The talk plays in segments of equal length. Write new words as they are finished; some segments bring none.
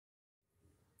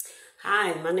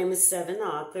Hi, my name is Seven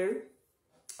Author,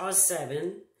 or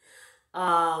Seven,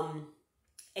 um,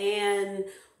 and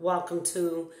welcome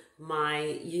to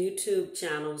my YouTube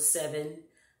channel, Seven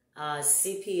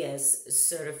CPS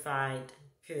Certified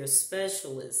Peer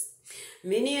Specialist.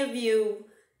 Many of you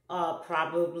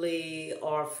probably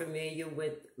are familiar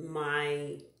with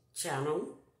my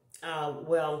channel,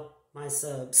 my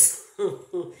subs.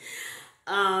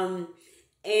 um,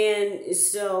 and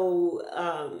so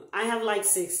I have like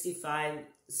 65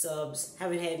 subs.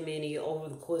 Haven't had many over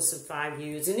the course of 5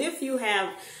 years. And if you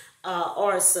have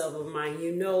or a sub of mine,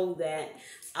 you know that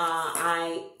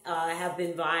I have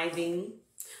been vibing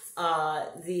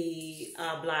the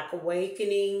Black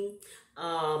Awakening,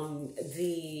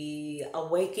 the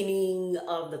awakening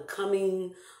of the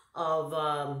coming of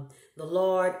the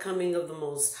Lord, coming of the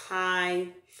Most High,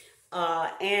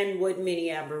 and what many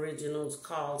Aboriginals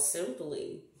call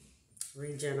simply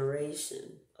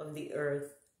regeneration of the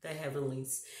earth, the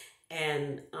heavenlies,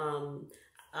 and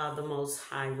the Most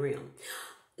High realm.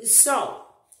 So,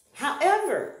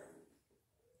 however,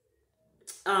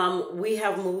 we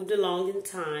have moved along in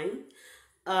time,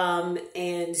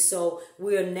 and so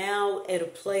we are now at a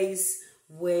place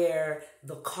where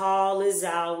the call is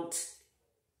out,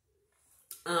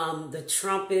 the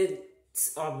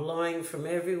trumpets are blowing from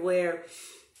everywhere.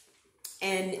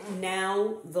 And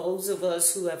now those of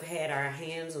us who have had our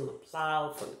hands on the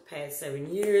plow for the past 7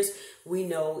 years, we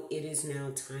know it is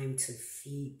now time to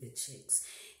feed the chicks.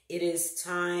 It is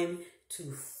time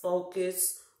to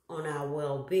focus on our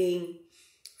well-being,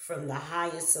 from the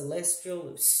highest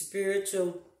celestial,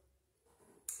 spiritual,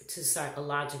 to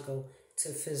psychological, to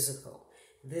physical.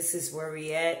 This is where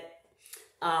we're at.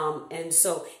 And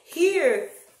so here,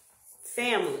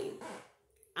 family,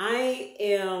 I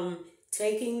am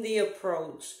taking the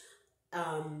approach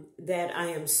that I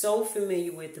am so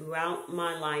familiar with throughout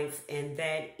my life, and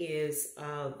that is,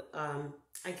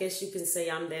 I guess you can say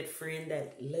I'm that friend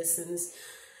that listens.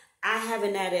 I have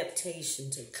an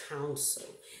adaptation to counsel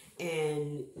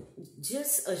and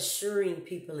just assuring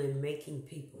people and making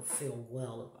people feel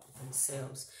well about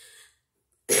themselves.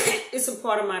 It's a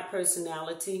part of my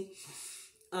personality.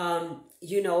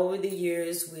 Over the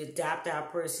years, we adapt our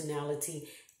personality,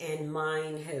 and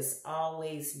mine has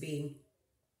always been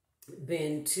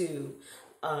to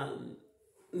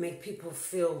make people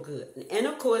feel good. And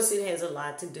of course, it has a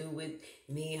lot to do with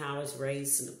me, how I was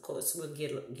raised, and of course, we'll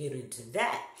get into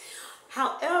that.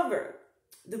 However,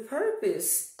 the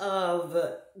purpose of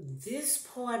this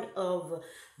part of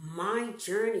my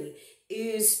journey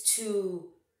is to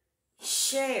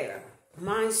share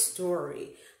my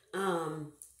story,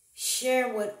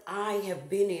 share what I have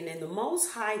been in. And the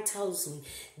Most High tells me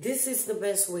this is the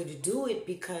best way to do it,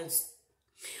 because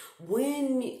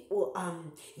when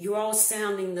you're all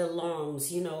sounding the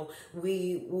alarms,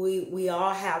 we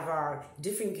all have our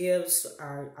different gifts,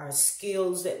 our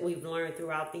skills that we've learned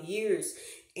throughout the years.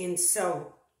 And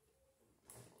so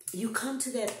you come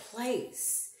to that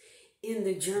place in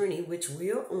the journey which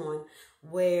we're on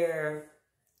where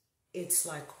it's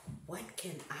like, what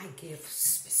can I give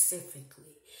specifically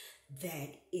that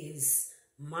is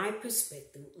my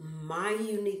perspective, my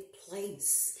unique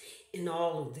place in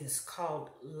all of this called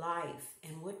life?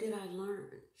 And what did I learn?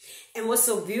 And what's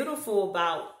so beautiful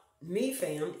about me,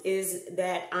 fam, is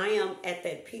that I am at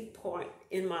that peak point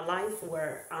in my life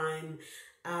where I'm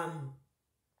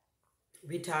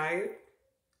retired,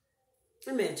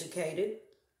 I'm educated,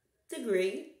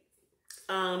 degree,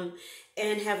 and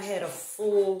have had a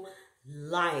full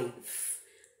life,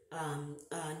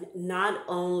 not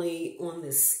only on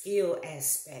the skill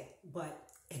aspect, but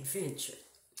adventure.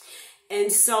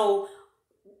 And so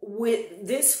with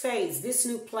this phase, this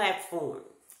new platform,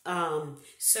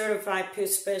 Certified Peer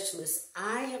Specialist,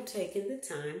 I have taken the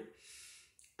time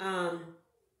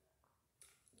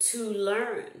to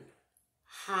learn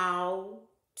how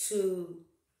to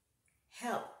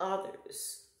help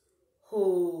others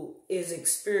who is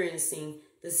experiencing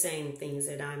the same things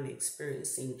that I'm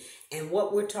experiencing. And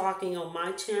what we're talking on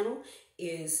my channel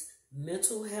is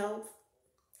mental health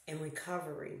and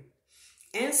recovery,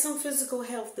 and some physical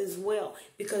health as well,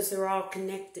 because they're all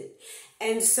connected.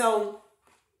 And so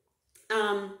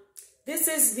this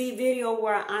is the video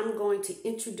where I'm going to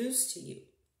introduce to you,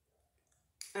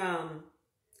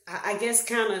 I guess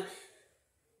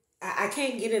I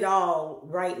can't get it all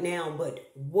right now,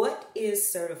 but what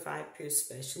is Certified Peer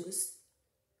Specialist,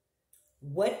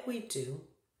 what we do,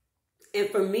 and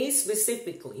for me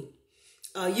specifically,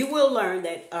 you will learn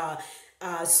that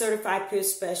Certified Peer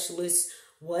Specialist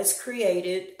was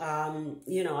created, I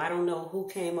don't know who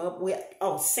came up with,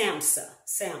 SAMHSA.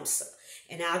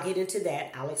 And I'll get into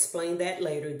that. I'll explain that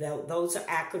later. Those are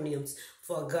acronyms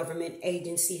for a government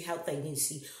agency, health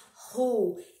agency,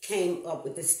 who came up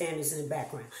with the standards in the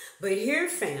background. But here,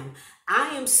 fam,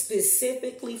 I am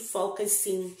specifically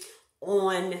focusing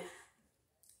on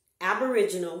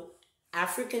Aboriginal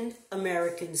African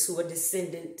Americans who are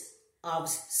descendants of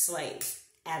slaves,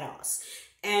 adults.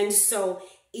 And so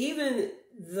even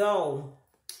though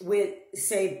with,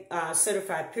 say,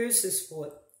 certified peer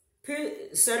support,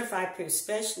 certified peer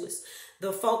specialist,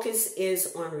 the focus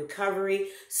is on recovery,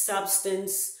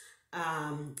 substance,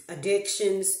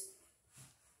 addictions,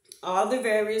 all the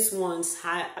various ones,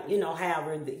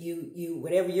 however that you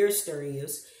whatever your story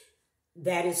is,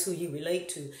 that is who you relate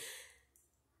to.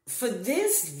 For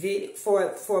this video,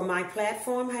 for my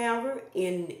platform, however,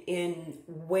 in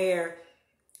where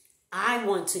I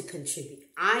want to contribute,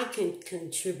 I can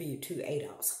contribute to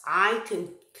ADOS. I can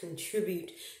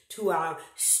contribute to our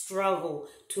struggle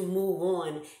to move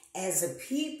on as a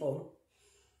people.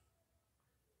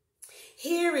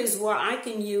 Here is where I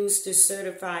can use the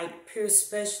certified peer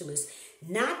specialist,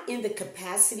 not in the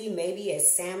capacity, maybe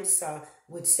as SAMHSA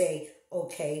would say,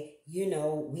 okay,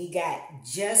 we got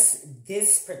just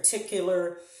this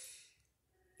particular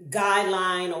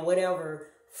guideline or whatever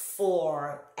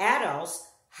for adults.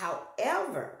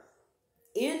 However,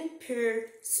 in peer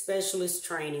specialist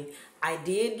training, I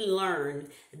did learn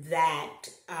that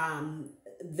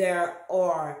there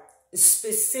are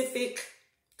specific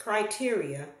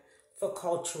criteria for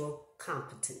cultural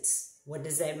competence. What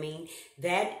does that mean?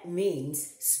 That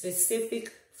means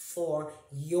specific for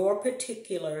your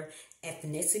particular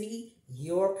ethnicity,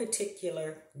 your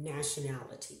particular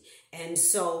nationality. And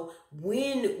so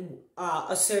when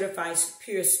a certified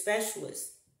peer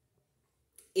specialist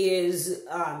is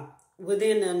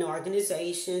within an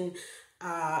organization,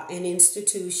 an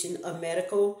institution, a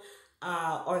medical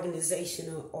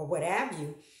organization, or what have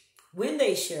you, when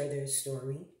they share their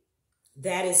story,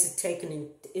 that is taken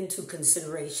into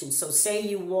consideration. So say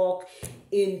you walk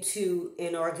into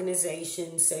an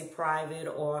organization, say private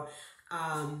or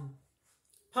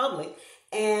public,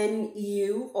 and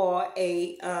you are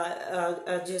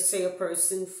just say a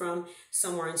person from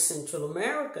somewhere in Central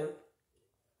America.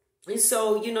 And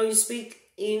so, you speak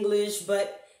English,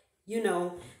 but,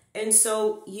 and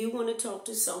so you want to talk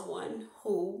to someone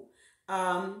who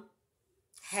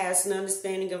has an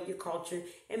understanding of your culture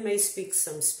and may speak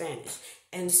some Spanish.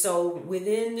 And so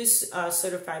within this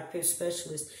certified peer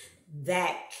specialist,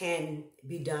 that can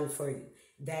be done for you.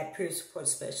 That peer support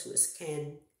specialist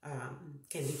can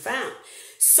be found.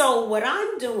 So what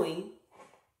I'm doing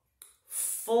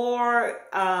for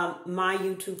my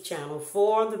YouTube channel,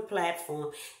 for the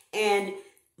platform, and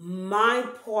my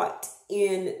part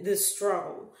in the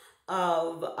struggle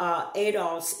of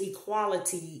ADOS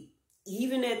equality,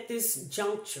 even at this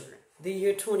juncture, the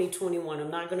year 2021, I'm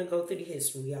not going to go through the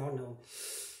history, y'all know.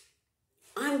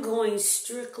 I'm going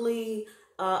strictly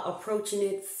approaching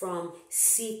it from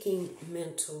seeking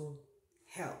mental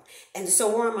health. And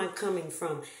so where am I coming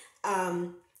from?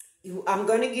 I'm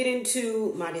going to get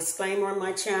into my disclaimer on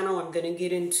my channel. I'm going to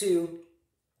get into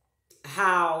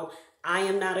how I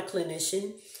am not a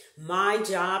clinician. My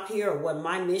job here, or what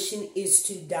my mission is,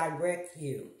 to direct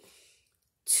you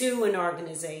to an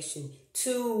organization,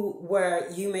 to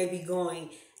where you may be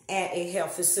going at a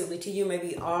health facility. You may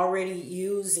be already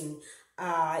using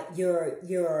your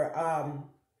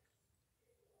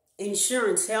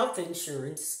insurance, health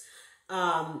insurance,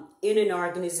 in an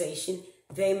organization.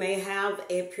 They may have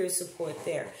a peer support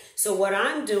there. So what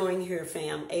I'm doing here,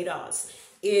 fam, ADOS,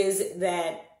 is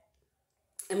that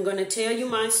I'm going to tell you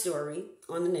my story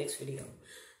on the next video.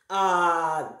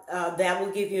 That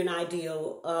will give you an idea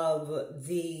of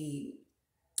the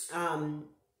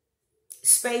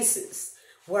spaces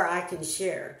where I can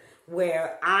share,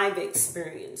 where I've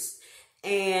experienced,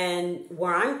 and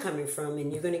where I'm coming from.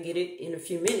 And you're going to get it in a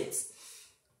few minutes.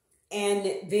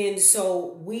 And then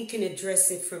so we can address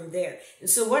it from there. And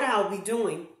so what I'll be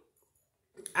doing,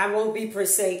 I won't be per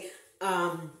se,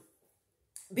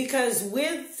 because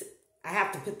I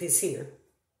have to put this here,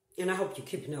 and I hope you're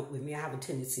keeping up with me. I have a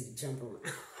tendency to jump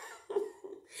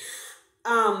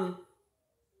around.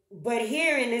 But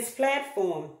here in this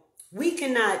platform, we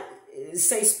cannot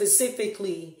say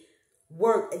specifically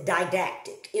work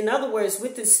didactic. In other words,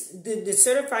 with the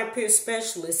certified peer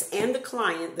specialist and the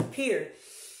client, the peer,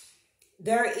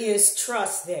 there is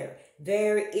trust there.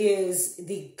 There is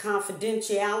the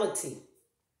confidentiality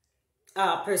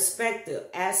perspective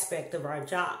aspect of our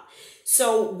job.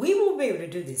 So we won't be able to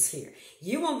do this here.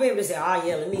 You won't be able to say,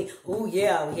 oh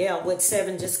yeah, what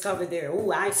 7 just covered there.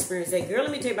 Oh, I experienced that. Girl,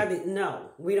 let me tell you about this.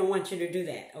 No, we don't want you to do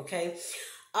that, okay?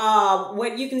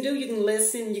 What you can do, you can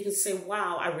listen, you can say,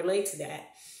 wow, I relate to that.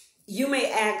 You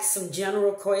may ask some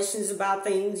general questions about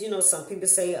things. You know, some people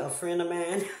say, a friend of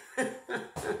mine.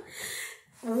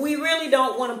 We really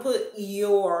don't want to put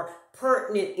your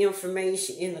pertinent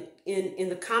information in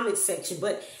the comment section,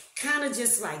 but kind of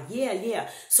just like, yeah.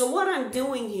 So what I'm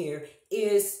doing here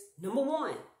is, number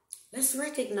one, let's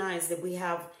recognize that we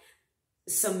have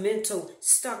some mental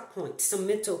stuck points, some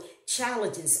mental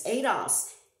challenges.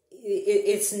 ADOS,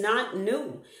 it's not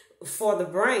new for the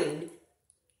brain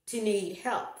to need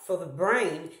help, for the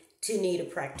brain to need a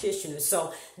practitioner.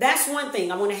 So that's one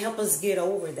thing. I want to help us get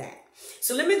over that.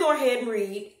 So let me go ahead and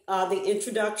read the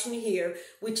introduction here,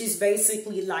 which is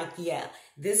basically like, yeah,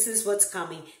 this is what's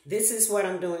coming. This is what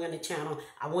I'm doing on the channel.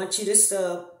 I want you to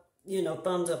sub,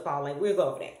 thumbs up, all that. We'll go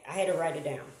over that. I had to write it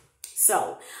down.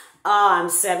 So I'm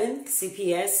 7,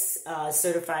 CPS,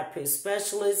 Certified Peer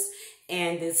Specialist,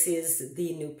 and this is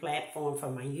the new platform for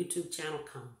my YouTube channel.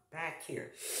 Come back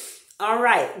here. All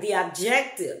right. The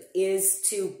objective is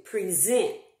to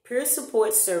present peer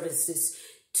support services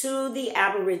to the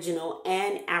Aboriginal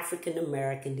and African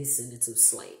American descendants of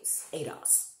slaves,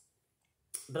 ADOS,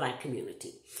 Black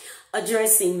community,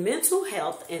 addressing mental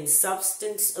health and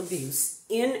substance abuse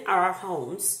in our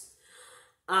homes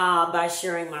by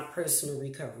sharing my personal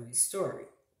recovery story.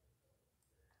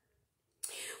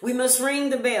 We must ring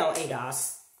the bell,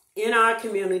 ADOS, in our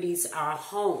communities, our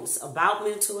homes, about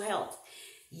mental health.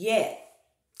 Yet,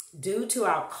 due to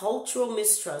our cultural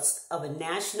mistrust of a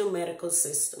national medical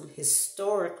system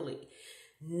historically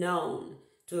known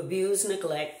to abuse,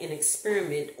 neglect, and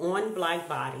experiment on Black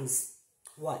bodies,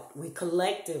 we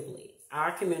collectively,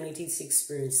 our communities,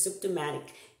 experience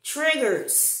symptomatic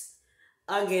triggers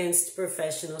against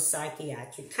professional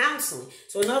psychiatric counseling.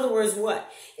 So in other words,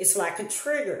 it's like a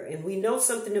trigger, and we know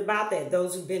something about that,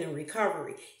 those who've been in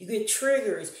recovery. You get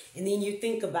triggers, and then you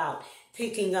think about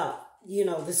picking up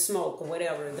the smoke or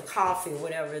whatever, the coffee or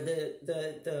whatever,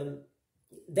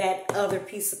 that other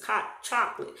piece of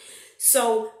chocolate.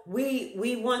 So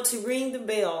we want to ring the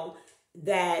bell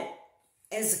that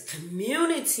as a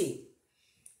community,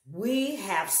 we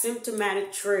have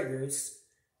symptomatic triggers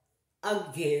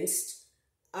against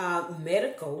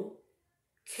medical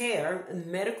care and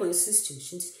medical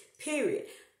institutions, period,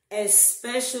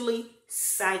 especially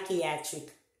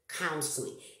psychiatric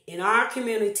counseling. In our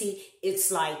community,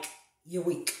 it's like, you're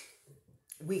weak.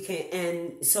 We can,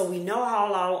 and so we know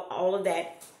how all of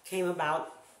that came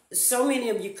about. So many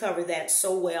of you cover that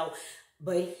so well,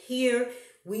 but here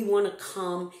we want to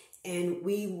come and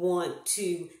we want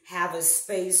to have a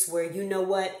space where,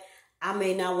 I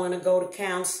may not want to go to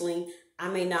counseling. I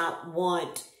may not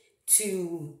want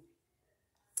to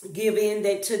give in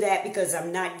to that because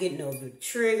I'm not getting over the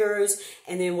triggers.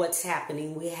 And then what's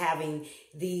happening? We're having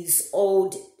these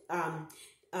old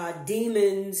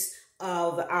demons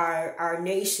of our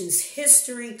nation's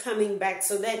history coming back.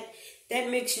 So that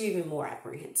makes you even more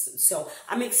apprehensive. So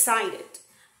I'm excited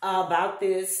about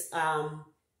this.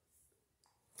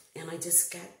 And I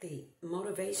just got the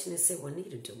motivation to say, well,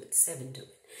 Anita, do it. 7, do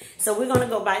it. So we're going to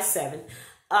go by 7.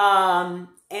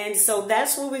 And so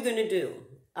that's what we're going to do.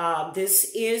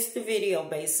 This is the video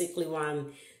basically where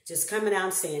I'm just coming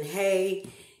out saying, hey,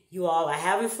 you all, I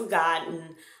haven't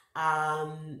forgotten.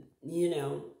 I'm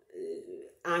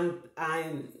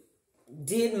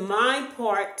did my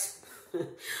part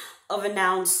of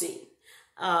announcing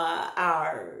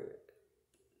our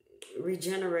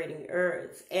regenerating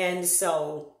earth. And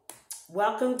so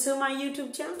welcome to my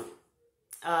YouTube channel.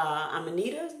 I'm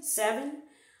Anita, 7,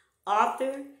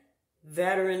 author,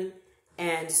 veteran,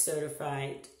 and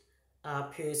certified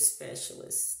peer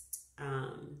specialist.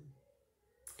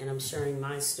 And I'm sharing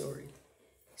my story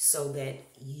so that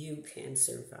you can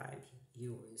survive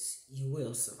yours. You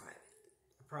will survive it.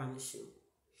 I promise you.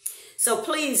 So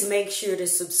please make sure to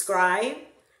subscribe,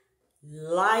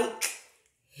 like,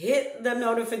 hit the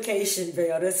notification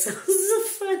bell. That sounds so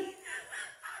funny.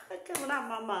 Coming out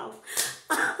my mouth.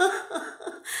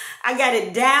 I got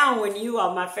it down when you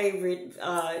are my favorite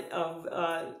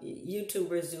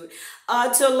YouTubers do it.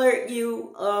 To alert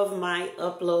you of my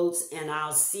uploads, and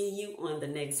I'll see you on the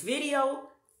next video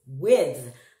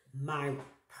with my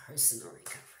personal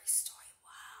recovery story.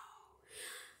 Wow.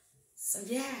 So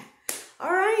yeah.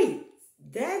 All right.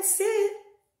 That's it.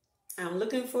 I'm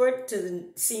looking forward to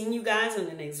seeing you guys on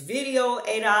the next video.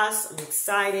 ADOS. I'm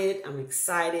excited. I'm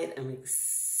excited. I'm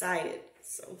excited.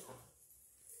 So.